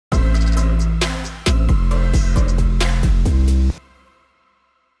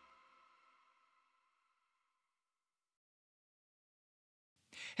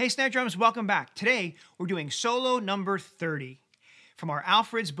Hey Snare Drums, welcome back. Today we're doing solo number 30 from our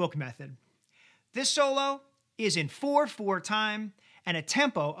Alfred's book method. This solo is in 4/4 time and a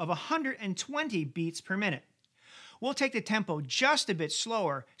tempo of 120 beats per minute. We'll take the tempo just a bit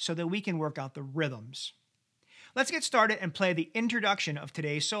slower so that we can work out the rhythms. Let's get started and play the introduction of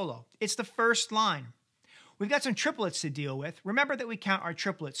today's solo. It's the first line. We've got some triplets to deal with. Remember that we count our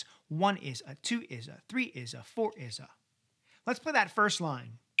triplets. 1 is a, 2 is a, 3 is a, 4 is a. Let's play that first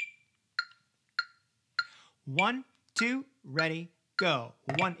line. 1, 2, ready, go.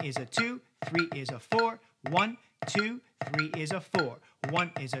 1 is a 2, 3 is a 4. 1, 2, 3 is a 4.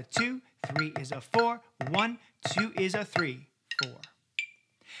 1 is a 2, 3 is a 4. 1, 2 is a 3, 4.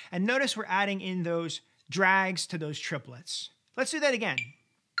 And notice we're adding in those drags to those triplets. Let's do that again.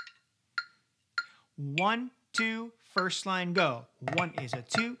 1, 2, first line, go. 1 is a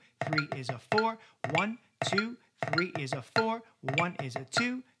 2, 3 is a 4. 1, 2, 3 is a 4. 1 is a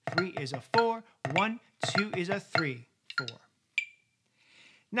 2, 3 is a 4. 1, 2 is a 3, 4.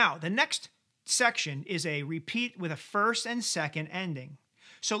 Now, the next section is a repeat with a first and second ending.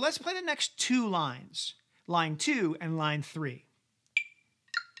 So let's play the next two lines, line 2 and line 3.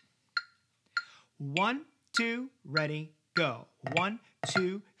 1, 2, ready, go. 1,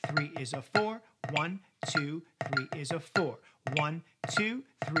 2, 3 is a 4. 1, 2, 3 is a 4. 1, 2,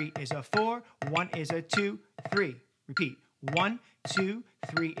 3 is a 4. 1 is a 2, 3. Repeat. 1, 2,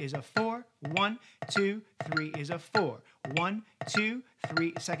 3 is a 4. 1, 2, 3 is a 4. 1, 2,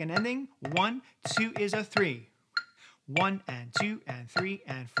 3, second ending. 1, 2 is a 3. 1 and 2 and 3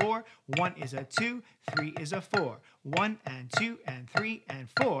 and 4. 1 is a 2, 3 is a 4. 1 and 2 and 3 and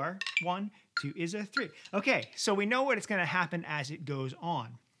 4. 1, 2 is a 3. Okay, so we know what it's going to happen as it goes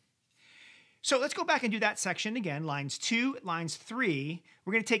on. So let's go back and do that section again. Lines 2, lines 3.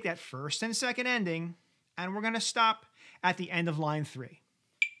 We're going to take that first and second ending, and we're going to stop at the end of line 3.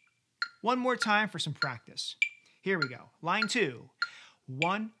 One more time for some practice. Here we go. Line 2.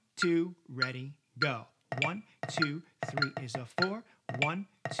 1, 2, ready, go. 1, 2, 3 is a 4. 1,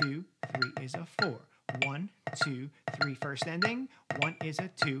 2, 3 is a 4. 1, 2, 3, first ending. 1 is a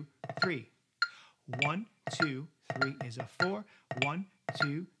 2, 3. 1, 2, 3 is a 4. 1,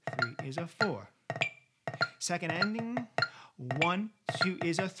 2, 3 is a 4. Second ending. 1, 2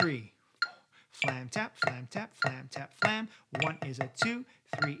 is a 3. Flam, tap, flam, tap, flam, tap, flam. 1 is a 2,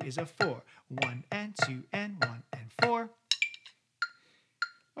 3 is a 4. 1 and 2 and 1 and 4.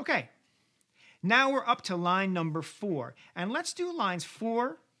 Okay, now we're up to line number 4. And let's do lines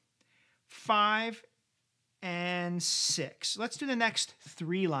 4, 5, and 6. Let's do the next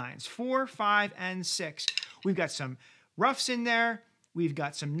 3 lines. 4, 5, and 6. We've got some roughs in there. We've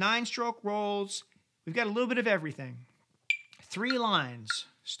got some 9-stroke rolls. We've got a little bit of everything. 3 lines.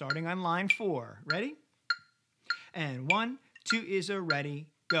 Starting on line 4. Ready? And 1, 2 is a ready,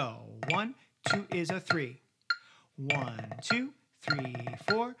 go. 1, 2 is a 3. 1, 2, 3,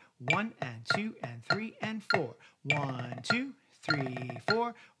 4. 1 and 2 and 3 and 4. 1, 2, 3,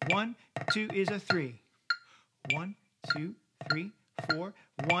 4. 1, 2 is a 3. 1, 2, 3, 4.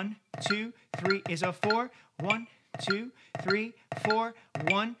 1, 2, 3 is a 4. 1, 2, 3, 4.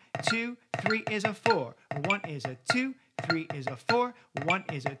 1, 2, 3 is a 4. 1 is a 2. 3 is a 4. 1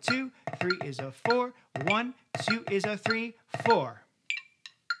 is a 2. 3 is a 4. 1, 2 is a 3, 4.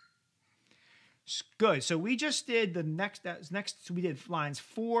 Good. So we just did the next. We did lines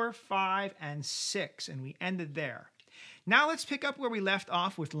 4, 5, and 6, and we ended there. Now let's pick up where we left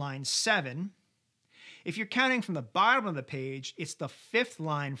off with line 7. If you're counting from the bottom of the page, it's the 5th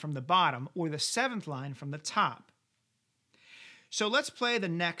line from the bottom or the 7th line from the top. So let's play the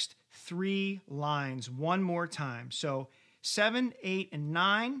next 3 lines one more time. So 7, 8, and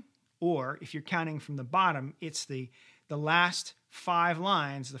 9, or if you're counting from the bottom, it's the last 5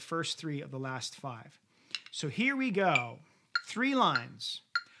 lines, the first 3 of the last 5. So here we go. 3 lines.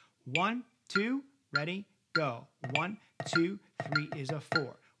 1, 2, ready, go. 1, 2, 3 is a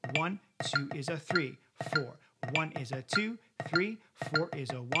 4. 1, 2 is a 3, 4. 1 is a 2, 3, 4 is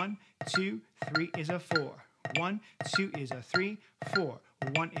a 1, 2, 3 is a 4. 1, 2 is a 3, 4.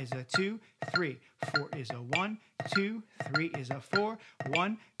 1 is a 2, 3. 4 is a 1, 2, 3 is a 4.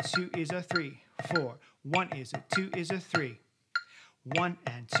 1, 2 is a 3, 4. 1 is a 2 is a 3. 1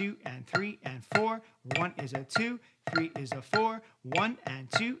 and 2 and 3 and 4. 1 is a 2, 3 is a 4. 1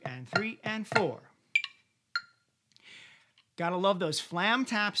 and 2 and 3 and 4. Gotta love those flam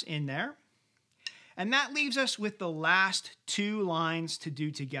taps in there. And that leaves us with the last 2 lines to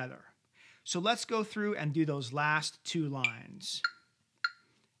do together. So let's go through and do those last 2 lines.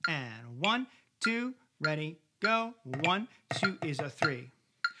 And 1, 2, ready, go. 1, 2 is a 3.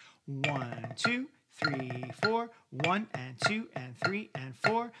 1, 2, 3, 4, 1 and 2 and 3 and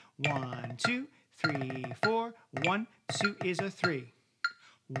 4, 1, 2, 3, 4, 1, 2 is a 3.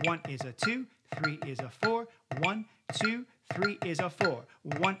 1 is a 2, 3 is a 4, 1, 2, 3 is a 4.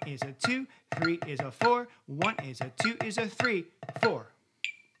 1 is a 2, 3 is a 4, 1 is a 2 is a 3, 4.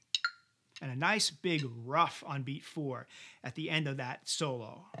 And a nice big ruff on beat 4 at the end of that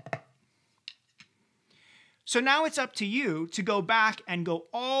solo. So now it's up to you to go back and go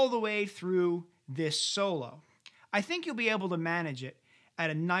all the way through this solo. I think you'll be able to manage it at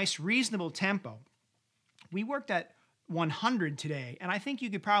a nice, reasonable tempo. We worked at 100 today, and I think you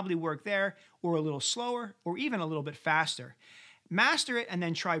could probably work there or a little slower or even a little bit faster. Master it and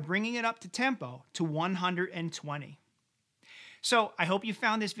then try bringing it up to tempo to 120. So I hope you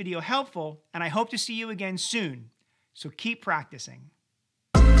found this video helpful, and I hope to see you again soon. So keep practicing.